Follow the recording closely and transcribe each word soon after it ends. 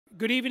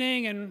Good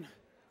evening and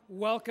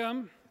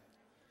welcome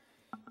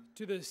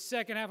to the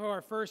second half of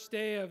our first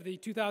day of the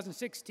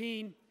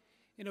 2016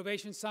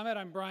 Innovation Summit.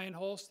 I'm Brian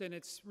Holst, and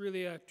it's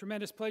really a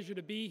tremendous pleasure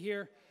to be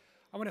here.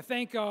 I want to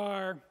thank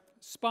our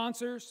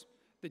sponsors,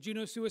 the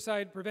Juneau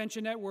Suicide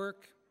Prevention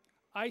Network,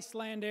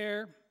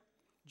 Icelandair,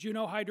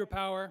 Juneau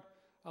Hydropower,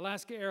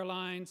 Alaska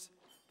Airlines,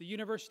 the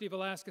University of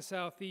Alaska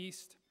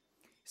Southeast,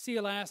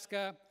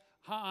 Sealaska,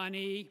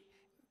 Ha'ani,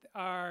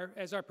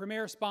 as our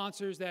premier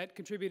sponsors that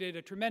contributed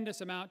a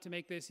tremendous amount to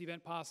make this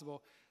event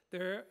possible.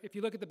 If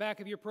you look at the back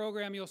of your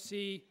program, you'll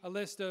see a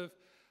list of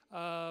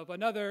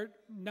another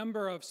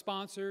number of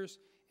sponsors,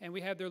 and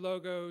we have their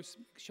logos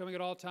showing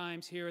at all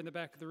times here in the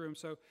back of the room.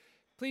 So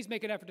please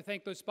make an effort to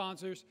thank those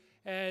sponsors.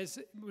 As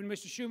when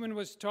Mr. Schuman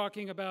was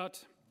talking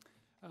about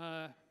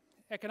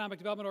economic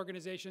development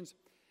organizations,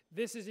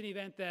 this is an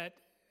event that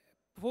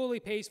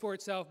fully pays for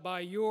itself by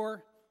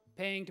your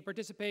paying to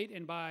participate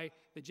and by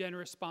the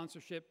generous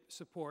sponsorship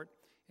support.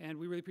 And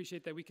we really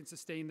appreciate that we can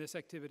sustain this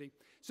activity.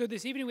 So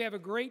this evening we have a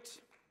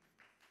great,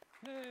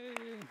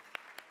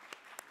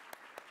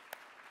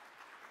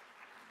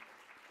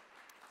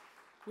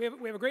 we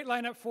have a great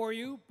lineup for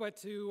you,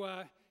 but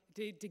to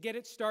get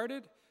it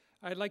started,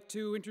 I'd like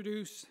to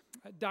introduce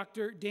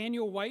Dr.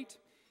 Daniel White.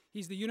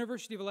 He's the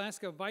University of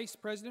Alaska Vice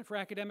President for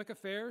Academic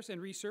Affairs and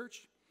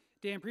Research.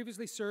 Dan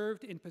previously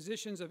served in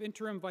positions of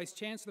Interim Vice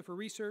Chancellor for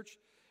Research,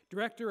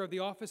 Director of the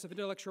Office of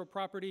Intellectual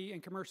Property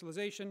and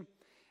Commercialization,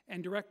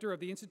 and Director of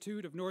the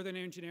Institute of Northern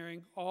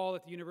Engineering, all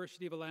at the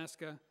University of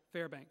Alaska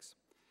Fairbanks.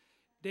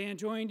 Dan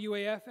joined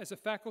UAF as a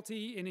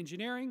faculty in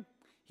engineering.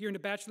 He earned a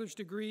bachelor's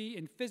degree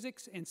in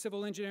physics and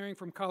civil engineering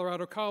from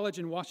Colorado College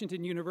and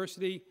Washington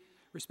University,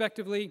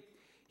 respectively.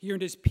 He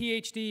earned his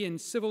PhD in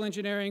civil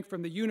engineering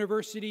from the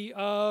University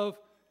of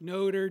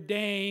Notre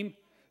Dame.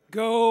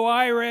 Go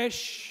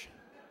Irish!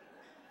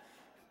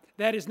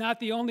 That is not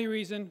the only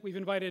reason we've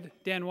invited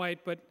Dan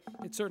White, but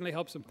it certainly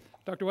helps him.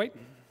 Dr. White?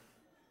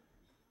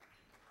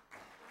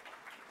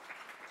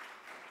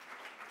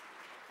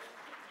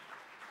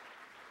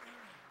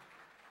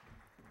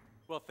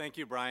 Well, thank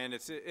you, Brian.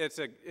 It's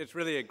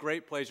really a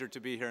great pleasure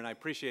to be here, and I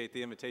appreciate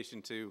the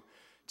invitation to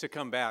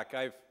come back.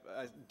 I've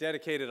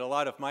dedicated a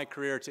lot of my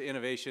career to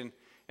innovation,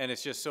 and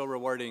it's just so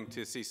rewarding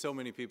to see so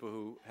many people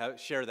who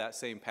share that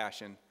same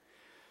passion.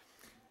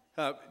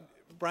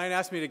 Brian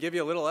asked me to give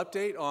you a little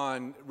update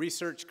on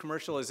research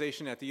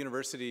commercialization at the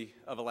University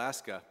of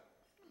Alaska.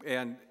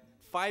 And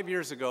 5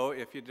 years ago,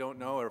 if you don't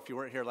know, or if you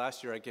weren't here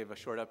last year, I gave a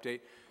short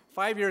update.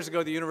 5 years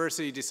ago, the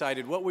university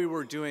decided what we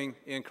were doing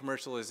in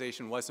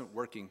commercialization wasn't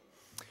working.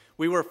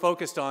 We were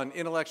focused on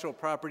intellectual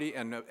property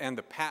and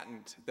the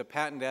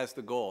patent as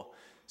the goal.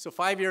 So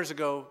 5 years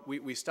ago,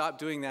 we stopped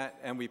doing that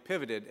and we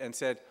pivoted and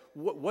said,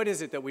 what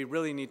is it that we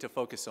really need to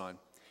focus on?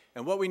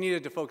 And what we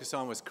needed to focus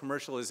on was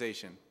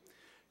commercialization.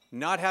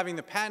 Not having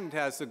the patent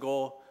as the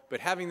goal, but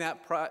having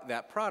that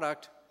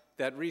product,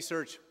 that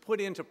research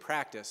put into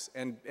practice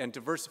and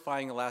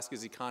diversifying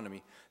Alaska's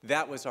economy.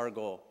 That was our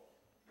goal.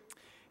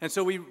 And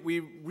so we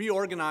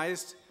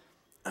reorganized,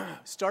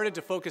 started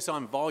to focus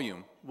on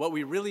volume. What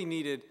we really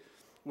needed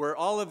were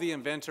all of the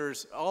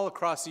inventors all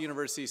across the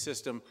university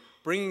system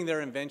bringing their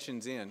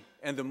inventions in.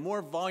 And the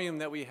more volume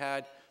that we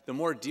had, the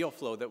more deal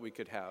flow that we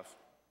could have.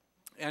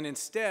 And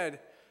instead,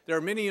 there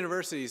are many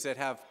universities that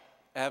have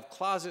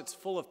closets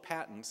full of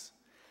patents,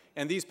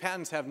 and these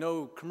patents have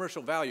no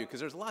commercial value because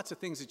there's lots of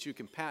things that you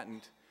can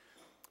patent,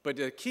 but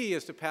the key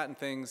is to patent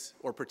things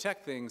or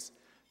protect things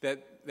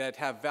that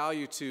have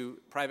value to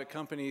private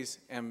companies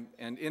and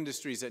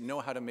industries that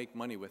know how to make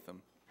money with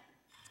them.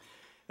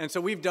 And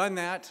so we've done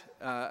that.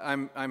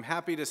 I'm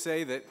happy to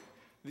say that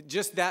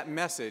just that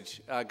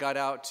message got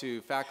out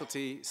to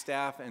faculty,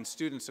 staff, and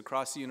students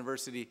across the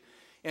university.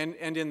 And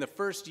in the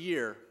first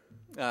year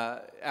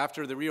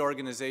after the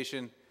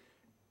reorganization,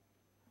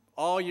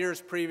 all years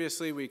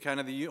previously,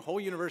 the whole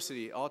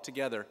university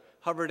altogether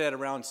hovered at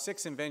around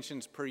 6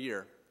 inventions per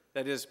year.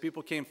 That is,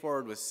 people came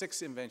forward with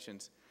 6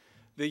 inventions.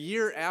 The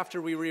year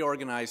after we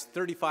reorganized,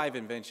 35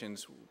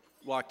 inventions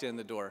walked in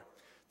the door.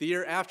 The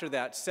year after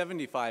that,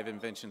 75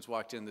 inventions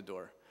walked in the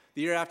door.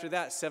 The year after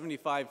that,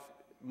 75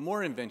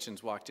 more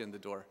inventions walked in the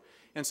door.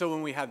 And so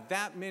when we have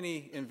that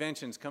many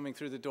inventions coming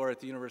through the door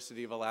at the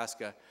University of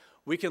Alaska,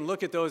 we can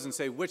look at those and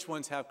say which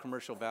ones have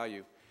commercial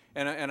value.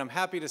 And I'm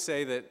happy to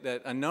say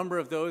that a number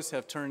of those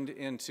have turned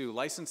into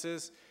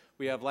licenses.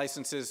 We have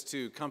licenses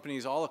to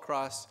companies all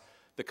across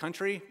the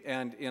country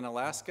and in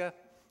Alaska.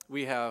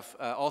 We have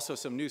also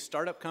some new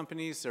startup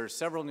companies. There are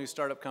several new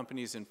startup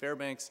companies in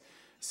Fairbanks,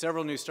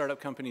 several new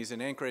startup companies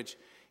in Anchorage,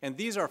 and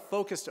these are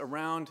focused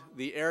around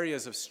the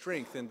areas of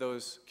strength in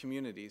those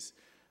communities.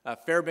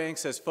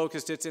 Fairbanks has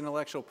focused its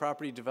intellectual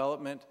property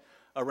development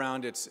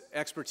around its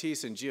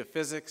expertise in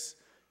geophysics,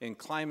 in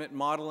climate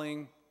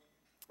modeling,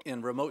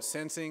 in remote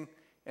sensing,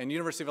 and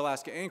University of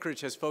Alaska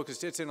Anchorage has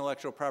focused its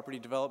intellectual property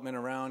development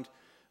around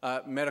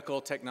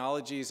medical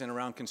technologies and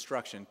around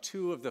construction,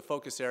 2 of the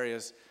focus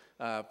areas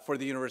for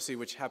the university,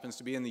 which happens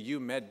to be in the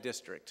UMed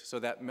district, so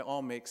that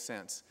all makes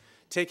sense,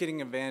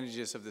 taking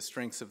advantages of the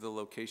strengths of the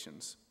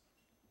locations.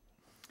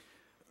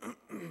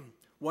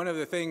 one of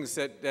the things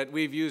that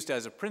we've used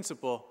as a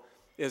principle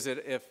is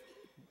that if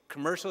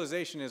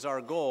commercialization is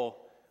our goal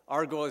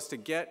is to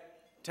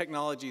get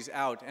technologies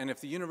out. And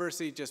if the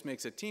university just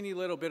makes a teeny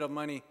little bit of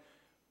money,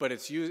 but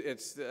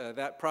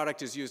that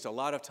product is used a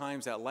lot of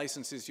times, that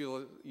license is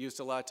used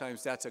a lot of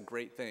times, that's a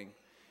great thing.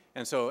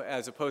 And so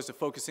as opposed to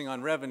focusing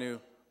on revenue,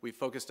 we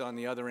focused on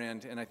the other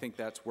end, and I think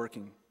that's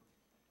working.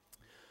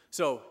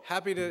 So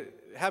happy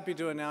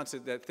to announce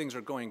that things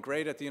are going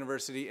great at the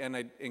university, and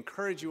I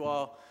encourage you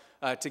all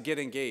to get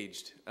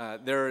engaged.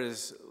 There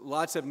is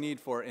lots of need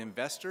for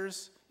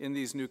investors in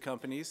these new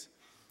companies,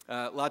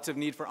 lots of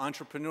need for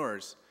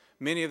entrepreneurs.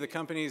 Many of the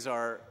companies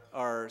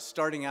are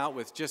starting out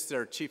with just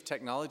their chief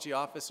technology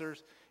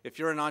officers. If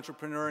you're an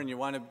entrepreneur and you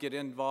want to get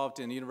involved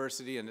in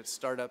university and its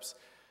startups,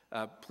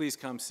 please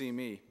come see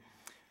me.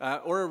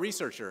 Or a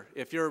researcher.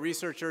 If you're a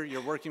researcher,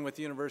 you're working with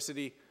the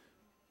university,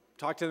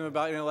 talk to them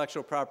about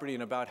intellectual property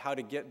and about how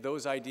to get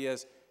those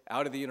ideas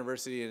out of the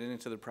university and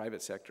into the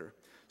private sector.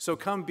 So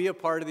come be a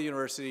part of the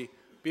university,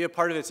 be a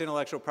part of its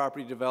intellectual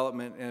property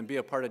development, and be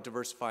a part of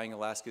diversifying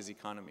Alaska's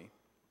economy.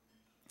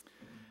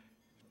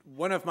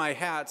 One of my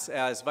hats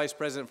as Vice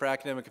President for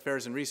Academic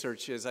Affairs and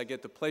Research is I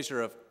get the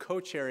pleasure of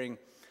co-chairing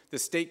the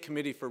State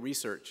Committee for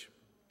Research.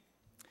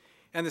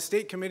 And the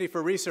State Committee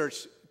for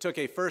Research took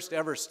a first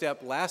ever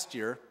step last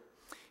year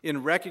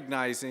in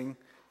recognizing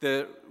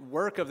the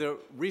work of the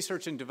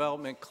Research and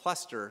Development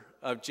Cluster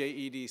of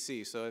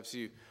JEDC. So as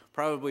you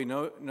probably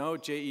know,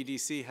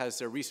 JEDC has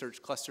their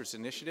Research Clusters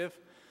Initiative.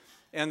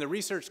 And the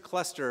Research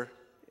Cluster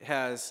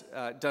has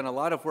done a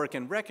lot of work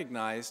and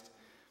recognized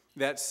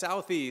that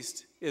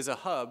Southeast is a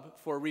hub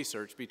for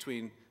research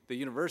between the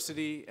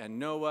university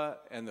and NOAA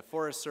and the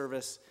Forest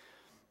Service,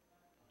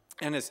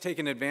 and has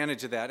taken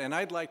advantage of that. And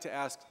I'd like to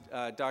ask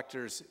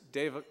Drs.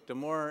 Dave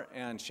Damore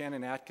and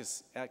Shannon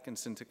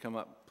Atkinson to come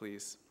up,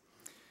 please.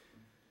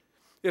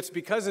 It's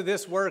because of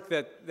this work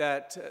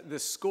that the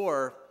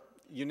SCORE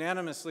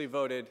unanimously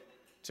voted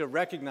to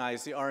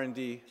recognize the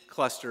R&D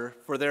cluster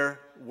for their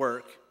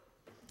work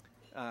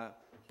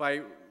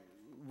by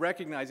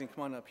recognizing,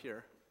 come on up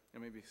here,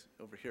 and maybe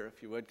over here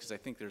if you would, because I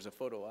think there's a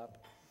photo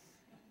up.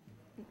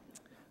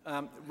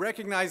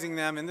 Recognizing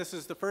them, and this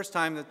is the first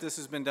time that this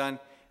has been done,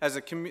 as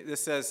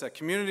this says a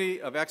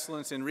Community of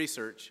Excellence in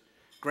Research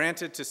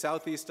granted to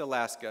Southeast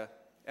Alaska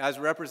as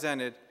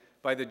represented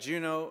by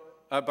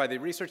the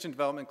Research and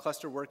Development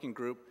Cluster Working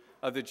Group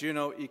of the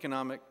Juneau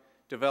Economic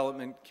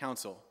Development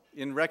Council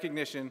in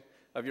recognition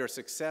of your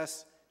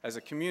success as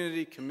a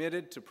community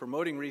committed to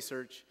promoting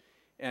research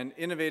and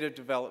innovative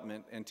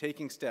development and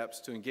taking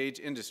steps to engage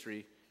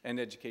industry and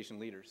education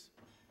leaders.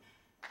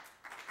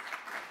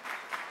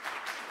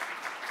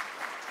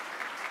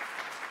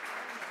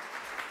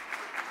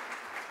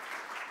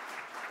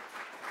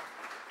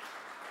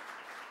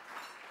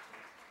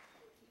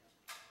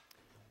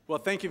 Well,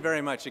 thank you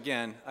very much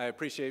again. I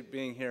appreciate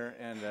being here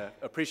and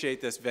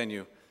appreciate this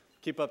venue.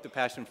 Keep up the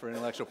passion for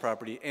intellectual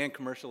property and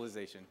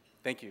commercialization.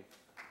 Thank you.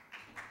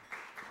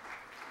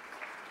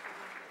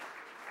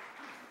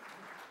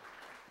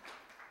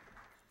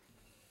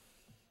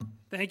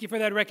 Thank you for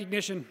that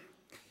recognition.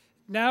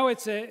 Now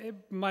it's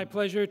my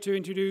pleasure to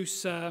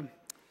introduce a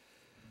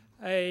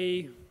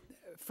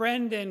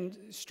friend and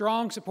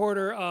strong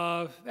supporter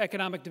of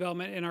economic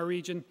development in our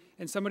region,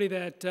 and somebody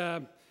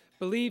that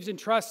believes and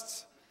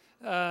trusts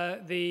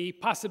the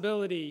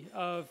possibility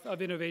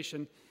of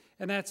innovation,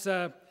 and that's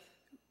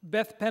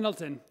Beth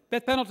Pendleton.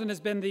 Beth Pendleton has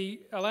been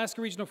the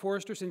Alaska Regional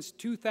Forester since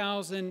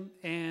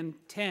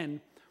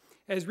 2010.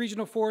 As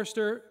Regional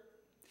Forester,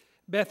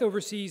 Beth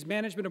oversees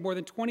management of more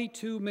than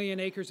 22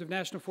 million acres of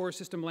National Forest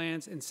System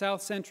lands in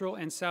South Central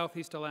and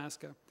Southeast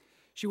Alaska.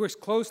 She works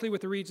closely with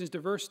the region's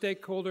diverse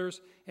stakeholders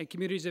and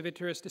communities of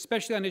interest,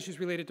 especially on issues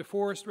related to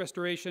forest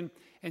restoration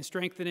and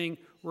strengthening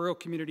rural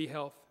community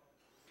health.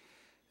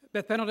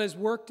 Beth Pendleton has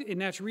worked in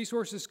natural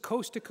resources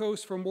coast to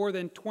coast for more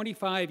than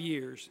 25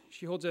 years.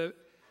 She holds a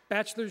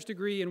bachelor's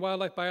degree in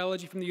wildlife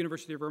biology from the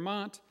University of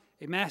Vermont,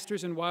 a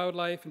master's in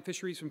wildlife and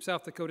fisheries from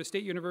South Dakota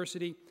State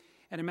University,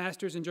 and a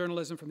master's in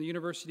journalism from the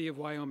University of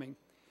Wyoming.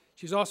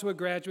 She's also a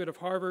graduate of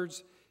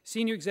Harvard's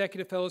Senior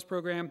Executive Fellows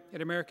Program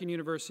at American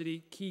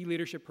University Key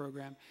Leadership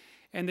Program.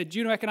 And the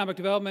Juneau Economic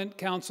Development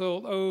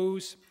Council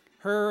owes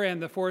her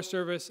and the Forest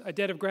Service a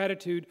debt of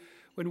gratitude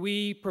when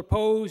we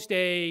proposed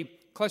a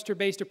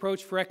cluster-based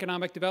approach for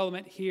economic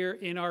development here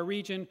in our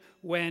region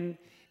when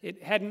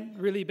it hadn't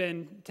really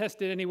been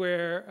tested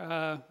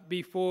anywhere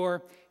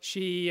before.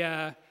 She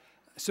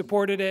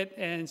supported it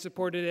and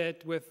supported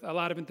it with a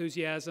lot of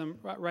enthusiasm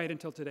right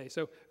until today.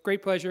 So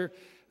great pleasure.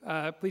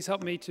 Please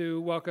help me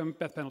to welcome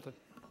Beth Pendleton.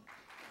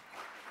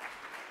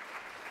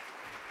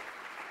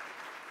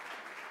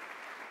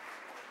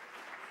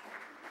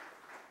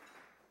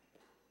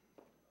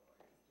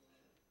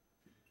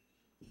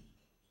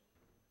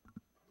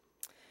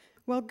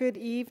 Well, good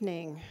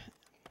evening.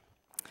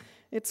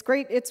 It's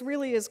great. It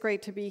really is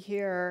great to be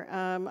here.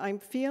 I'm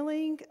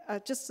feeling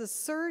just a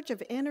surge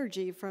of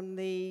energy from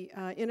the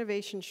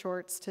innovation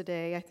shorts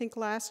today. I think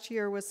last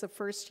year was the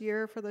first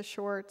year for the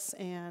shorts,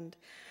 and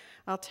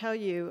I'll tell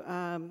you,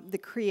 the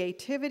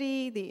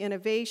creativity, the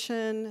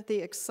innovation, the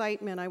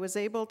excitement. I was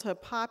able to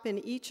pop in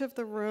each of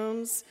the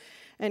rooms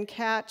and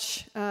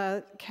catch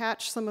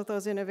some of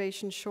those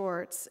innovation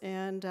shorts,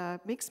 and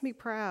makes me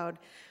proud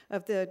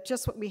of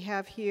just what we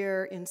have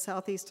here in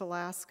Southeast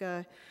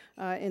Alaska,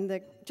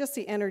 in just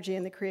the energy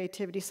and the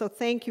creativity. So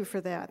thank you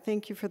for that.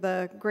 Thank you for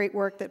the great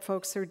work that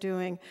folks are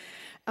doing.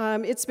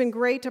 It's been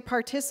great to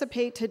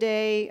participate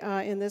today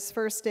in this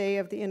first day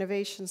of the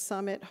Innovation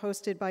Summit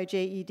hosted by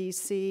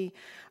JEDC.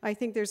 I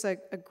think there's a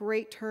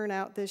great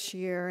turnout this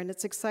year, and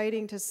it's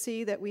exciting to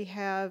see that we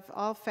have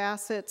all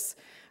facets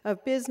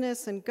of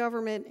business and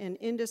government and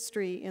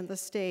industry in the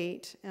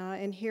state,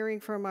 and hearing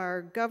from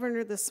our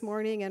governor this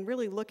morning, and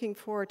really looking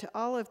forward to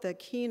all of the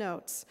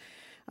keynotes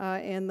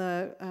and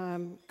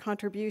the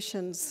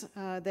contributions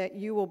that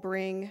you will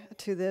bring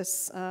to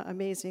this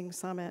amazing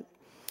summit.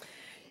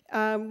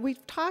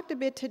 We've talked a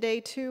bit today,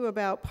 too,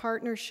 about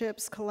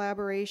partnerships,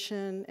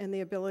 collaboration, and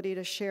the ability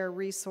to share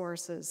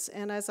resources.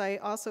 And as I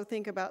also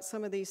think about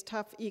some of these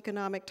tough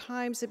economic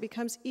times, it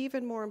becomes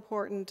even more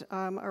important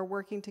our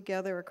working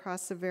together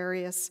across the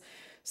various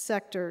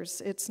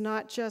sectors. It's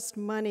not just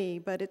money,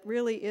 but it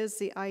really is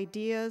the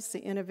ideas, the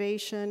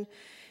innovation,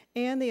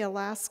 and the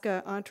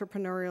Alaska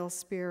entrepreneurial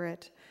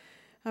spirit.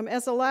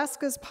 As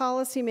Alaska's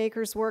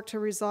policymakers work to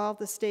resolve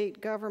the state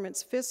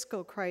government's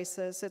fiscal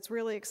crisis, it's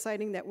really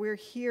exciting that we're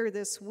here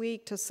this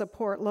week to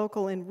support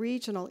local and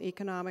regional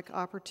economic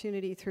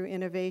opportunity through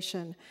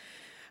innovation.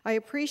 I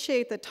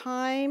appreciate the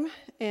time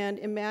and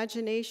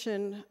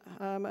imagination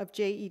of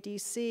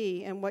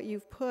JEDC and what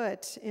you've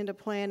put into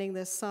planning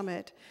this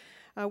summit,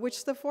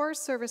 which the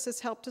Forest Service has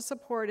helped to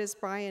support, as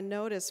Brian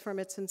noticed, from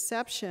its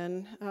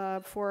inception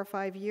 4 or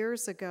 5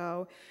 years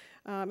ago,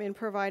 in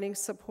providing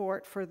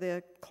support for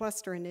the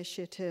cluster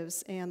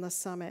initiatives and the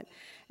summit.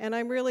 And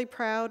I'm really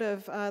proud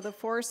of the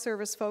Forest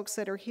Service folks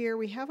that are here.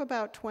 We have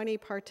about 20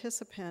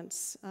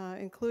 participants,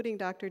 including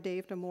Dr.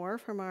 Dave Damore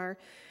from our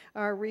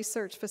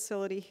research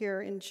facility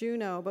here in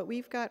Juneau. But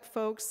we've got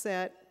folks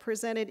that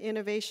presented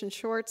innovation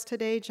shorts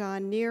today,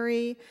 John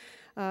Neary,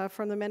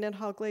 from the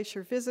Mendenhall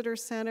Glacier Visitor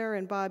Center,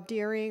 and Bob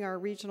Deering, our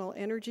regional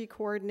energy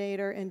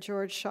coordinator, and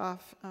George Schaaf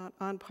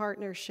on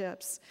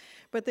partnerships.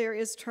 But there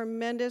is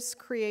tremendous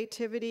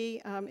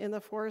creativity in the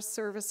Forest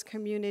Service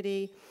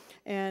community,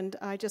 and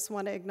I just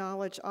want to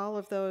acknowledge all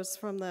of those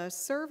from the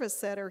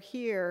service that are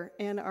here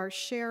and are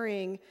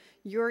sharing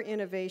your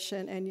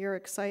innovation and your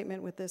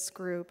excitement with this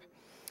group.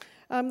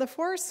 The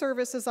Forest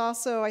Service is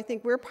also, I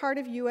think, we're part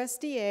of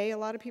USDA. A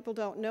lot of people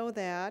don't know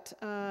that.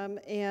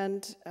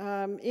 In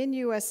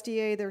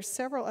USDA, there's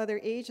several other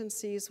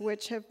agencies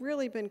which have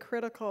really been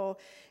critical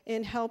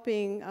in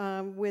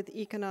helping with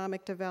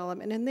economic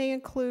development. And they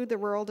include the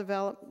Rural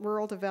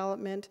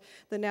Development,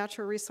 the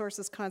Natural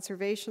Resources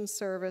Conservation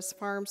Service,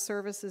 Farm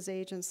Services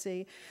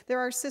Agency. There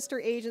are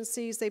sister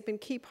agencies. They've been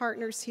key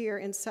partners here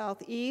in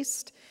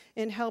Southeast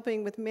in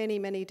helping with many,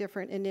 many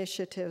different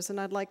initiatives, and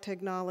I'd like to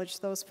acknowledge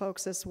those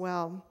folks as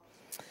well.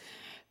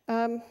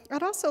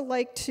 I'd also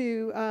like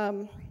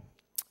to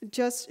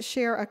just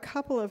share a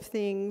couple of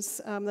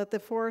things that the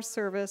Forest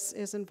Service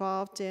is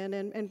involved in,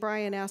 and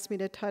Brian asked me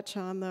to touch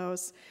on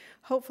those.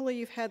 Hopefully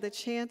you've had the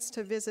chance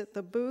to visit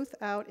the booth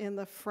out in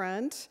the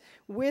front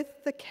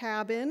with the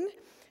cabin.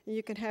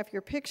 You can have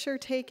your picture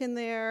taken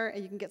there,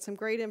 and you can get some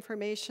great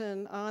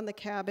information on the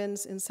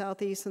cabins in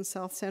Southeast and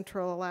South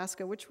Central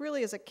Alaska, which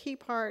really is a key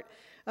part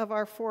of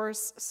our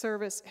Forest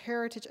Service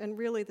heritage and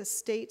really the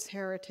state's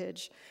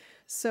heritage.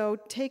 So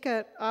take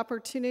an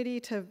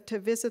opportunity to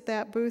visit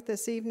that booth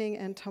this evening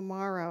and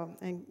tomorrow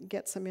and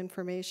get some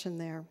information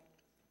there.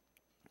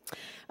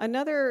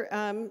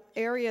 Another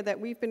area that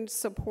we've been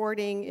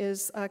supporting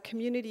is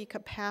community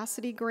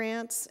capacity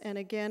grants, and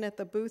again at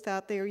the booth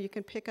out there you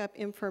can pick up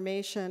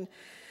information.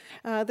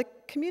 The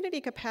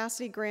Community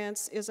Capacity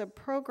Grants is a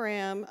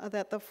program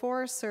that the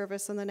Forest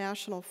Service and the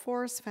National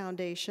Forest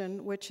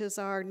Foundation, which is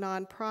our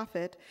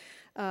nonprofit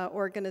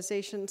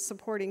organization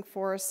supporting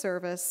Forest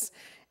Service,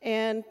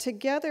 and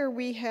together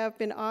we have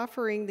been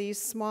offering these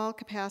small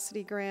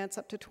capacity grants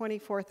up to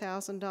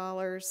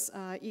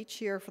 $24,000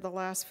 each year for the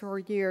last 4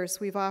 years.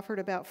 We've offered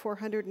about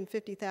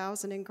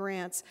 $450,000 in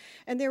grants,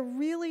 and they're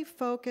really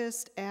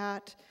focused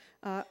at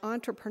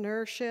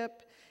entrepreneurship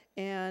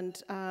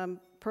and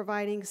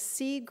providing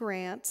seed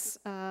grants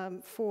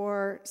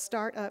for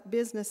startup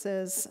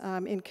businesses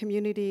in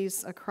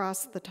communities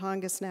across the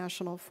Tongass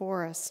National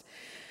Forest.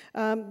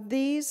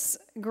 These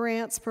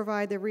grants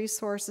provide the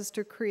resources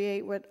to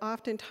create what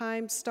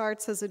oftentimes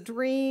starts as a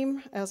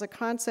dream, as a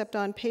concept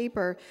on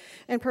paper,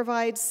 and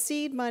provides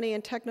seed money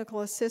and technical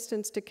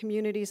assistance to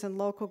communities and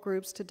local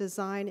groups to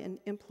design and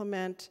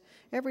implement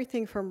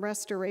everything from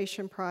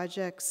restoration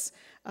projects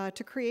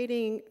to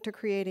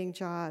creating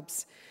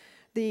jobs.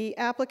 The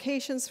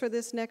applications for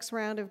this next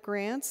round of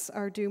grants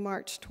are due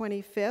March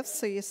 25th,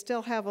 so you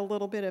still have a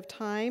little bit of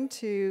time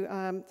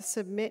to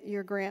submit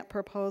your grant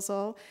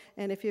proposal,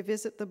 and if you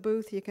visit the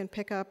booth, you can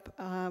pick up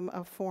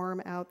a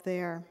form out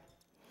there.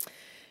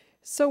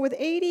 So with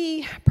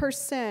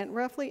 80%,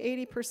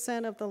 roughly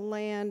 80% of the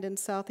land in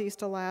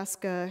southeast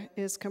Alaska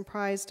is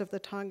comprised of the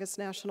Tongass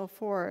National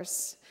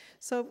Forest.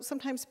 So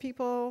sometimes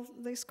people,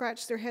 they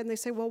scratch their head and they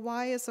say, well,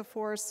 why is the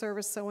Forest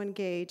Service so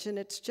engaged? And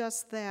it's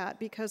just that,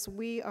 because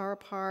we are a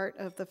part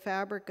of the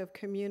fabric of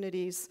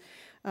communities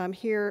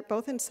here,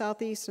 both in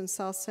southeast and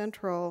south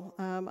central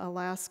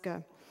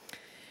Alaska.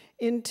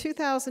 In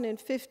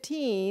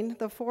 2015,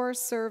 the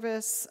Forest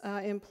Service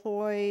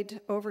employed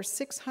over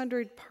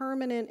 600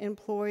 permanent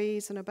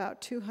employees and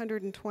about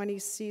 220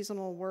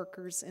 seasonal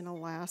workers in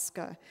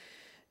Alaska.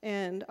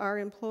 And our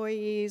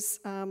employees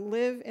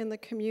live in the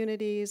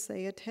communities,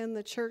 they attend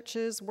the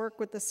churches, work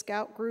with the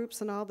scout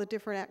groups and all the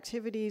different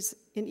activities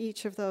in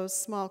each of those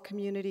small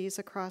communities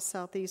across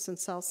southeast and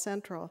south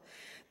central.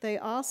 They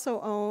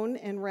also own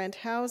and rent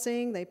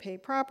housing, they pay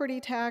property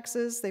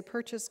taxes, they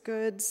purchase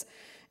goods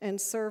and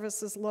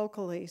services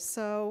locally.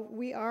 So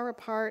we are a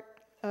part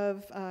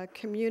of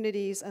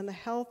communities and the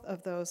health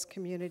of those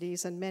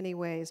communities in many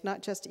ways,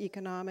 not just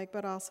economic,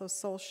 but also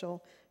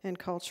social and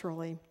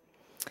culturally.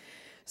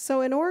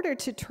 So in order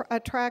to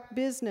attract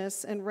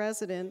business and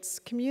residents,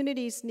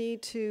 communities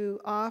need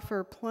to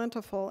offer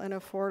plentiful and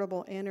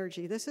affordable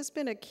energy. This has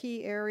been a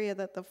key area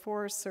that the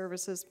Forest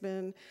Service has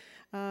been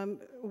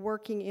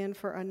working in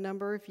for a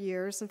number of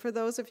years. And for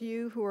those of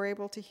you who were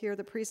able to hear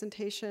the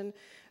presentation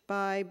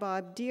by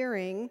Bob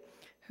Deering,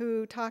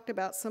 who talked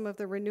about some of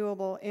the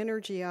renewable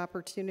energy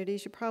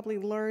opportunities, you probably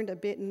learned a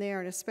bit in there,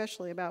 and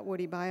especially about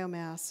woody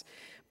biomass.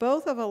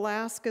 Both of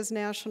Alaska's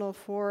national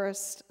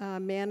forest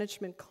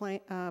management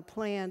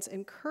plans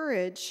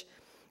encourage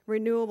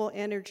renewable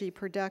energy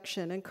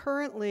production. And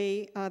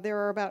currently, there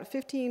are about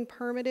 15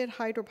 permitted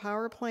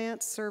hydropower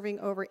plants serving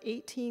over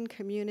 18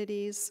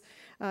 communities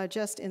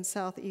just in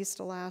southeast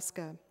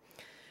Alaska.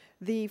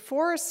 The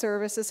Forest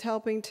Service is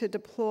helping to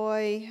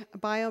deploy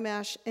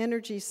biomass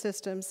energy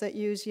systems that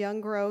use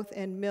young growth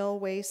and mill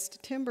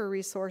waste timber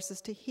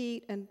resources to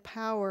heat and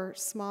power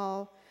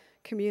small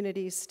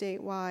communities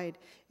statewide.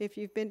 If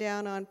you've been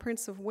down on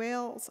Prince of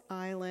Wales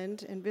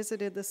Island and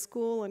visited the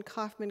school in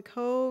Kaufman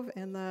Cove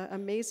and the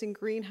amazing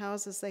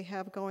greenhouses they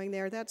have going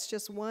there, that's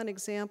just one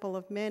example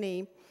of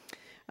many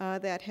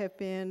that have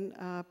been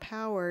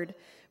powered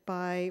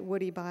by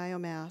woody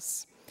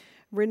biomass.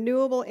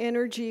 Renewable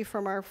energy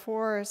from our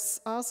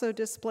forests also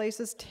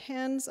displaces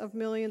tens of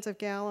millions of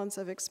gallons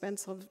of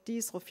expensive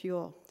diesel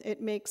fuel. It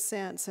makes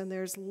sense, and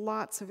there's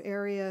lots of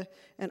area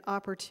and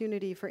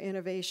opportunity for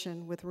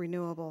innovation with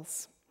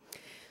renewables.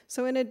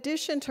 So in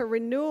addition to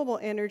renewable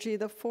energy,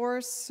 the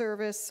Forest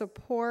Service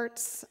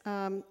supports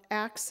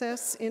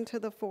access into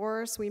the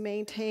forest. We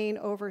maintain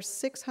over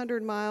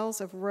 600 miles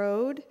of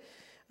road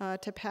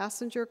to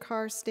passenger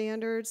car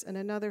standards and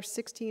another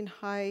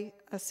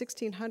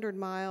 1,600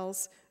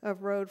 miles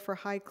of road for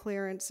high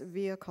clearance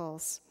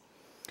vehicles.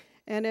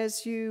 And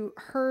as you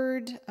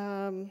heard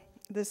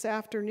this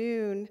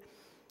afternoon,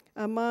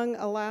 among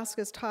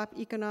Alaska's top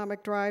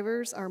economic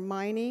drivers are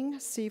mining,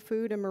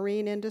 seafood and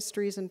marine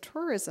industries, and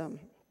tourism.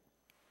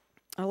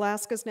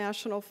 Alaska's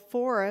national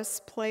forests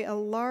play a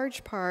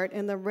large part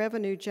in the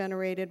revenue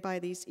generated by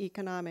these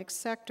economic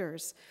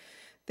sectors.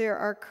 There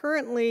are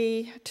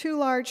currently 2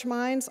 large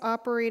mines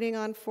operating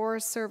on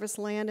Forest Service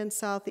land in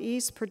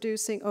southeast,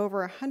 producing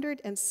over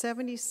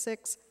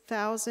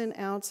 176,000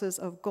 ounces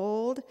of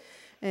gold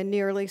and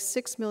nearly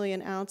 6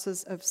 million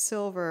ounces of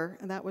silver,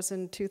 and that was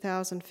in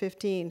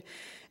 2015.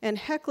 And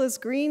Hecla's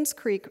Greens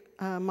Creek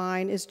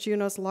mine is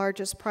Juneau's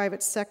largest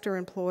private sector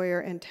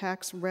employer and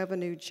tax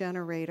revenue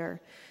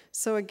generator.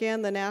 So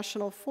again, the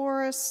national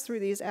forests, through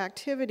these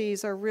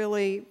activities, are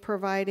really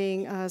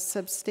providing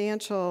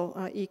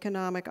substantial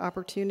economic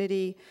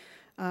opportunity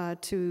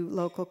to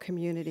local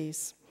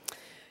communities.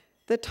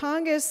 The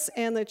Tongass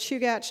and the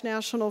Chugach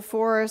National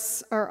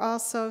Forests are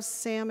also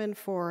salmon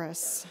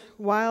forests.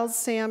 Wild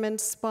salmon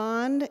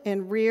spawned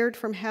and reared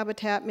from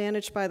habitat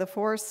managed by the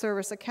Forest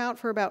Service account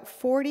for about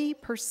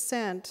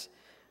 40%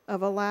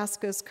 of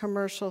Alaska's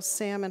commercial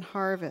salmon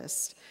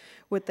harvest,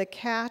 with the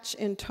catch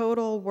in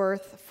total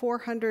worth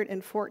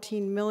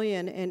 $414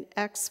 million in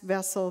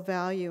ex-vessel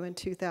value in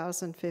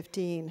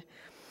 2015.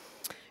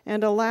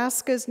 And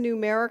Alaska's new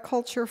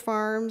mariculture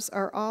farms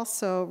are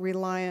also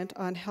reliant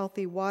on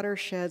healthy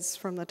watersheds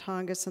from the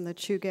Tongass and the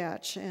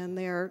Chugach, and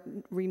they're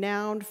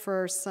renowned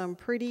for some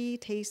pretty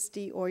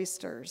tasty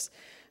oysters.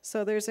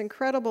 So there's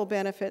incredible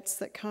benefits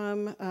that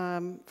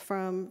come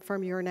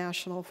from your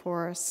national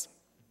forests.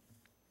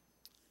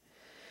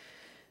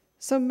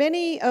 So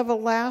many of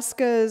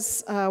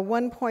Alaska's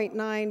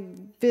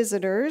 1.9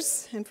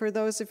 visitors, and for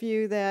those of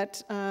you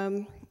that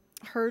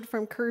heard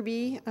from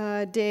Kirby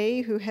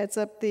Day, who heads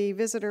up the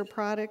Visitor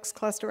Products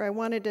Cluster, I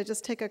wanted to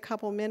just take a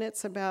couple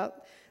minutes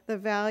about the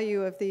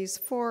value of these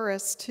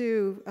forests,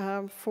 too,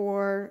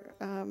 for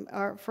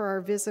our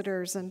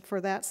visitors and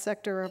for that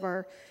sector of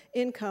our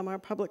income, our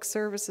public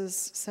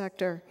services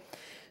sector.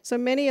 So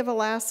many of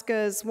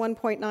Alaska's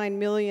 1.9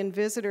 million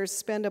visitors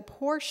spend a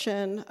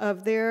portion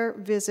of their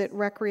visit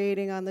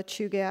recreating on the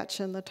Chugach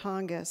and the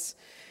Tongass.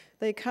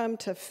 They come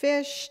to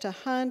fish, to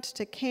hunt,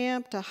 to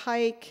camp, to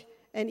hike,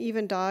 and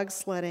even dog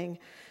sledding.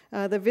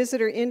 The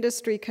visitor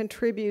industry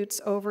contributes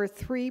over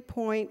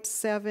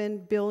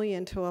 $3.7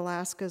 billion to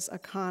Alaska's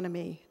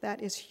economy.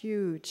 That is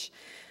huge.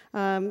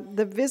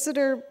 The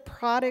visitor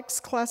products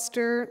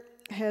cluster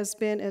has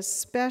been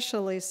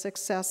especially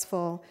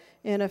successful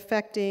in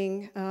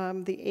affecting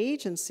the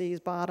agency's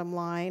bottom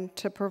line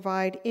to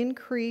provide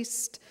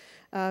increased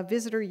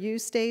visitor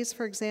use days,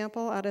 for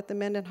example, out at the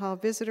Mendenhall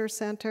Visitor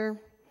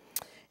Center,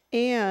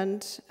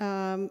 and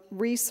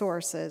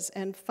resources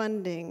and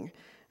funding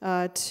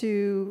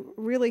to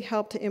really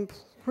help to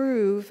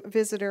improve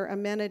visitor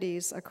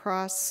amenities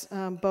across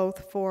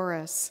both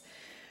forests.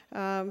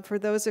 For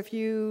those of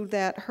you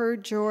that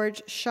heard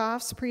George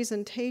Schaaf's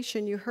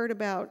presentation, you heard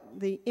about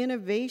the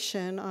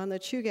innovation on the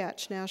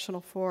Chugach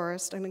National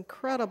Forest, an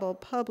incredible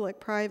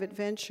public-private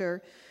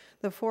venture,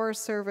 the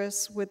Forest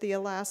Service with the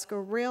Alaska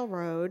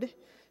Railroad,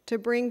 to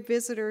bring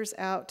visitors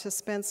out to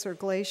Spencer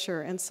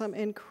Glacier, and some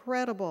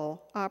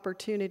incredible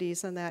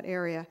opportunities in that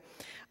area.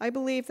 I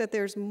believe that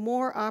there's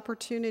more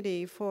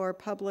opportunity for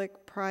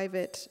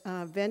public-private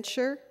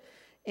venture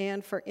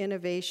and for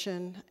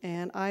innovation,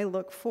 and I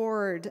look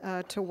forward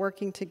to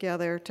working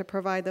together to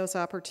provide those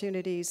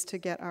opportunities to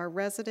get our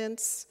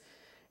residents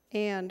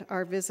and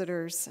our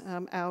visitors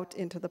out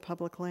into the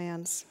public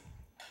lands.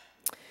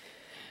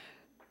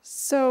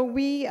 So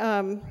we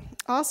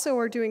also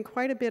are doing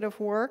quite a bit of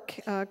work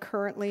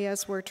currently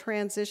as we're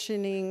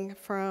transitioning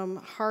from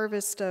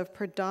harvest of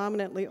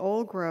predominantly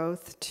old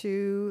growth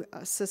to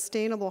a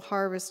sustainable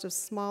harvest of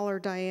smaller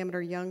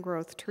diameter young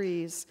growth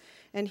trees.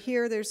 And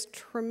here there's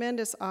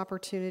tremendous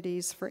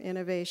opportunities for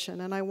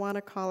innovation. And I want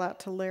to call out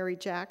to Larry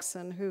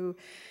Jackson, who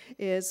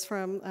is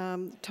from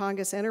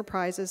Tongass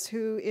Enterprises,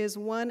 who is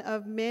one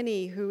of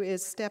many who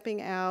is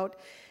stepping out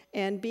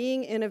and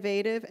being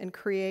innovative and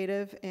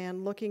creative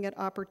and looking at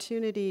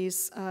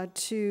opportunities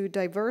to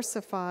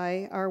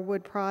diversify our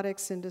wood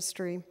products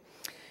industry.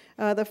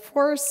 The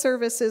Forest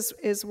Service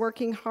is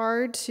working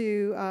hard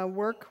to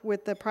work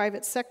with the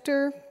private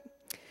sector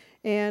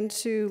and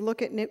to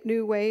look at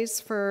new ways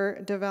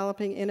for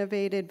developing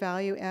innovative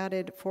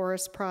value-added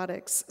forest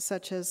products,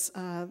 such as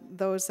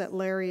those that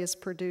Larry is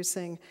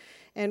producing.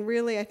 And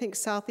really, I think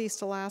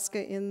Southeast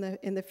Alaska in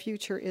the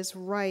future is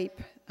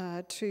ripe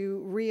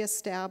to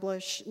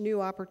reestablish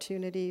new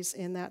opportunities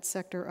in that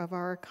sector of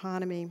our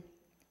economy.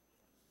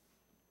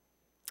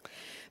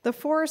 The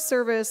Forest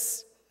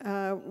Service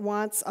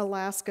wants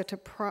Alaska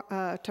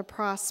to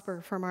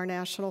prosper from our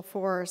national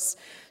forests,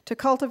 to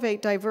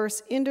cultivate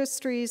diverse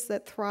industries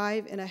that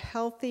thrive in a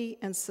healthy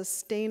and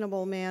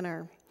sustainable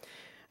manner.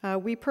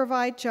 We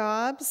provide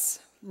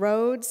jobs,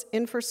 roads,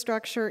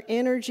 infrastructure,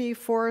 energy,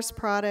 forest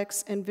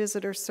products, and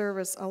visitor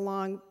service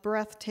along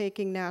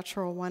breathtaking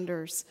natural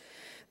wonders.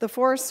 The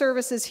Forest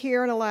Service is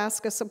here in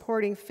Alaska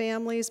supporting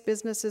families,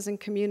 businesses, and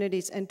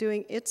communities, and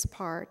doing its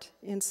part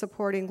in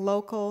supporting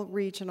local,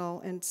 regional,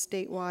 and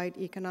statewide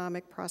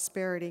economic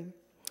prosperity.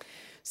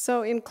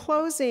 So in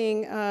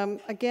closing,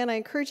 again, I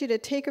encourage you to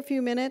take a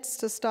few minutes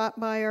to stop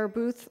by our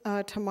booth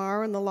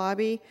tomorrow in the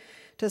lobby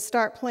to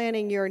start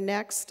planning your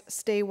next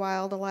Stay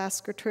Wild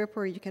Alaska trip,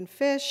 where you can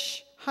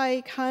fish,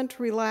 hike, hunt,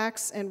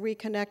 relax, and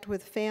reconnect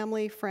with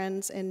family,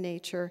 friends, and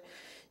nature.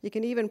 You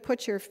can even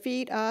put your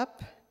feet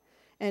up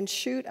and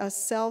shoot a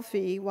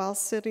selfie while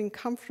sitting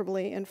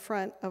comfortably in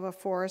front of a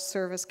Forest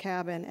Service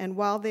cabin. And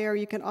while there,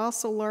 you can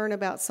also learn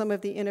about some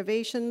of the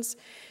innovations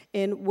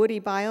in woody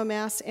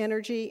biomass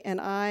energy.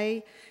 And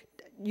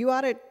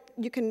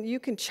you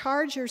can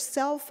charge your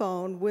cell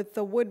phone with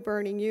the wood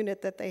burning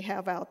unit that they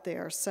have out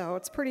there. So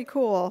it's pretty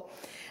cool.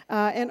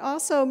 And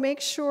also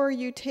make sure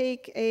you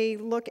take a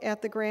look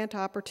at the grant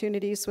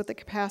opportunities with the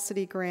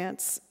capacity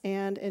grants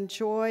and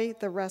enjoy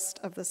the rest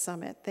of the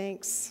summit.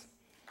 Thanks.